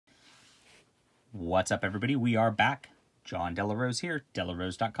What's up, everybody? We are back. John Delarose here,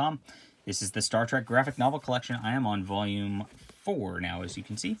 delarose.com. This is the Star Trek graphic novel collection. I am on volume 4 now, as you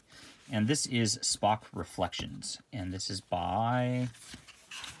can see. And this is Spock Reflections. And this is by...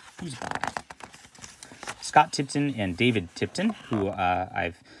 who's by? Scott Tipton and David Tipton, who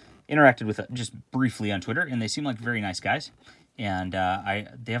I've interacted with just briefly on Twitter. And they seem like very nice guys. And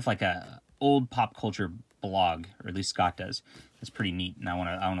they have like a old pop culture blog, or at least Scott does. It's pretty neat, and I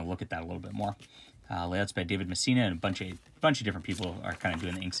want to look at that a little bit more. Layouts by David Messina, and a bunch of different people are kind of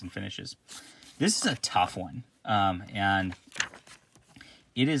doing the inks and finishes. This is a tough one, and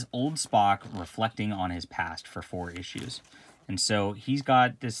it is old Spock reflecting on his past for 4 issues. And so he's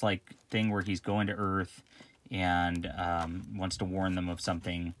got this like thing where he's going to Earth and wants to warn them of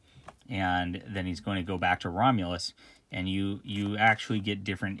something, and then he's going to go back to Romulus. And you actually get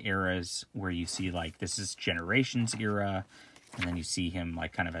different eras where you see like this is Generations era, and then you see him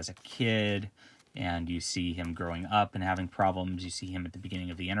like kind of as a kid, and you see him growing up and having problems. You see him at the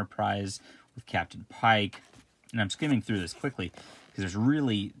beginning of the Enterprise with Captain Pike. And I'm skimming through this quickly because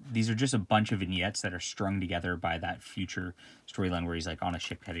these are just a bunch of vignettes that are strung together by that future storyline where he's like on a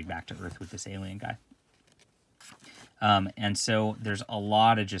ship heading back to Earth with this alien guy. And so there's a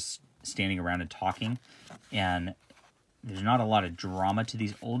lot of just standing around and talking, and there's not a lot of drama to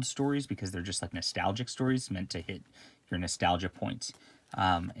these old stories because they're just like nostalgic stories meant to hit your nostalgia points.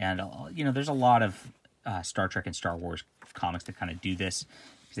 There's a lot of Star Trek and Star Wars comics that kind of do this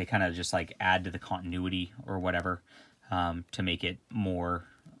because they kind of just like add to the continuity or whatever to make it more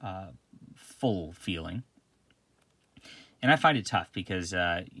full feeling. And I find it tough because,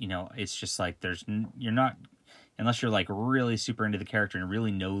 it's just like you're not... Unless you're like really super into the character and really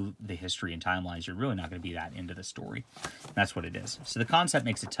know the history and timelines, you're really not going to be that into the story. That's what it is. So the concept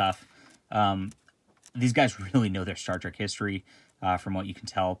makes it tough. These guys really know their Star Trek history from what you can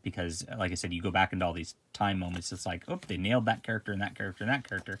tell because, like I said, you go back into all these time moments. It's like, oh, they nailed that character and that character and that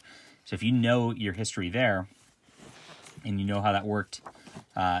character. So if you know your history there and you know how that worked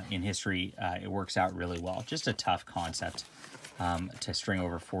in history, it works out really well. Just a tough concept to string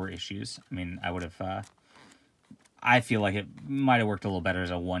over 4 issues. I mean, I feel like it might have worked a little better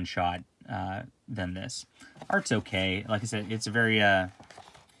as a one-shot than this. Art's okay. Like I said, it's a very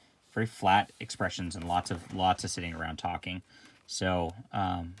flat expressions and lots of sitting around talking. So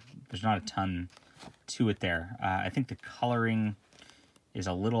there's not a ton to it there. I think the coloring is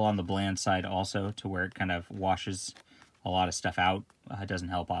a little on the bland side also, to where it kind of washes a lot of stuff out. It doesn't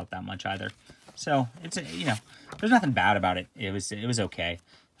help out that much either. So it's there's nothing bad about it. It was okay.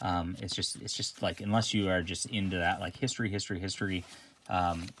 It's just like, unless you are just into that like history, there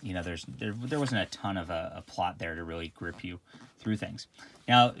wasn't a ton of a plot there to really grip you through things.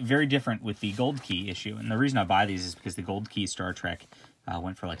 Now, very different with the Gold Key issue, and the reason I buy these is because the Gold Key Star Trek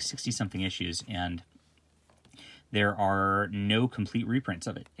went for like 60-something issues, and there are no complete reprints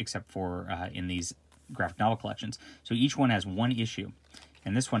of it except for in these graphic novel collections. So each one has 1 issue,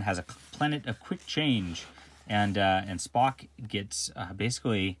 and this one has a Planet of Quick Change. And Spock gets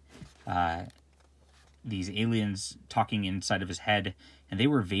basically these aliens talking inside of his head, and they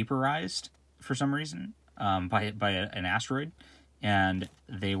were vaporized for some reason by an asteroid, and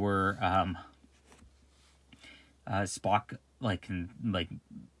they were Spock can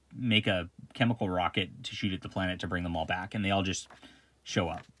make a chemical rocket to shoot at the planet to bring them all back, and they all just show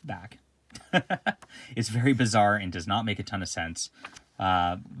up back. It's very bizarre and does not make a ton of sense.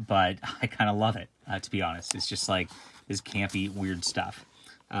 But I kind of love it, to be honest. It's just like this campy, weird stuff.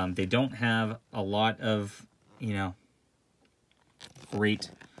 They don't have a lot of, great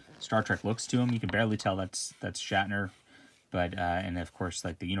Star Trek looks to them. You can barely tell that's Shatner. But, and of course,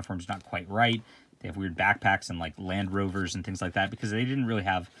 like the uniform's not quite right. They have weird backpacks and like Land Rovers and things like that because they didn't really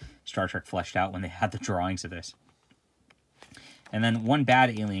have Star Trek fleshed out when they had the drawings of this. And then one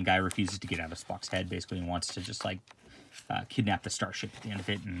bad alien guy refuses to get out of Spock's head, basically, and wants to just like kidnap the starship at the end of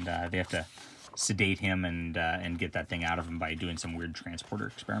it, and they have to sedate him and get that thing out of him by doing some weird transporter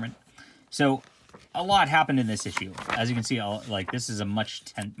experiment. So a lot happened in this issue. As you can see, this is a much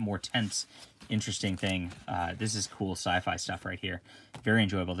more tense, interesting thing. This is cool sci-fi stuff right here. Very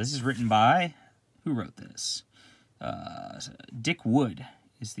enjoyable. This is written by... who wrote this? Dick Wood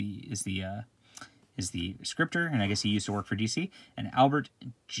is the scripter, and I guess he used to work for DC, and Albert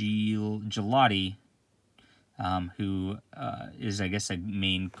Gelati, who is, I guess, a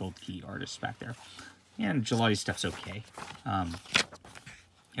main Gold Key artist back there. And Gelati's stuff's okay.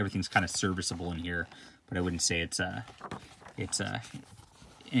 Everything's kind of serviceable in here, but I wouldn't say it's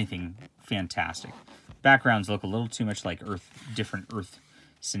anything fantastic. Backgrounds look a little too much like different Earth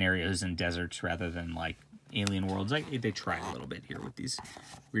scenarios and deserts rather than like alien worlds. They try a little bit here with these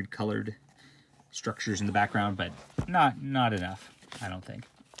weird colored structures in the background, but not enough, I don't think.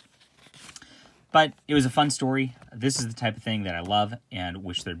 But it was a fun story. This is the type of thing that I love and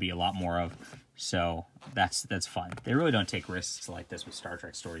wish there'd be a lot more of. So that's fun. They really don't take risks like this with Star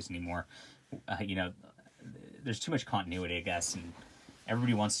Trek stories anymore. You know, there's too much continuity, I guess, and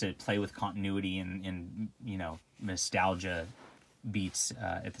everybody wants to play with continuity and you know, nostalgia beats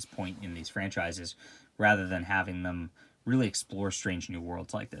at this point in these franchises, rather than having them really explore strange new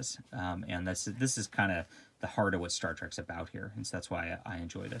worlds like this. And this is kind of the heart of what Star Trek's about here, and so that's why I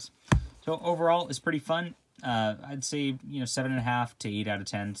enjoy this. So overall, it's pretty fun. I'd say, you know, 7.5 to 8 out of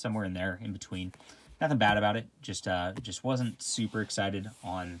 10, somewhere in there, in between. Nothing bad about it. Just wasn't super excited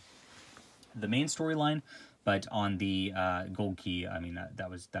on the main storyline, but on the Gold Key, I mean,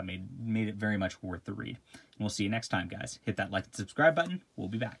 that made it very much worth the read. And we'll see you next time, guys. Hit that like and subscribe button. We'll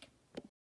be back.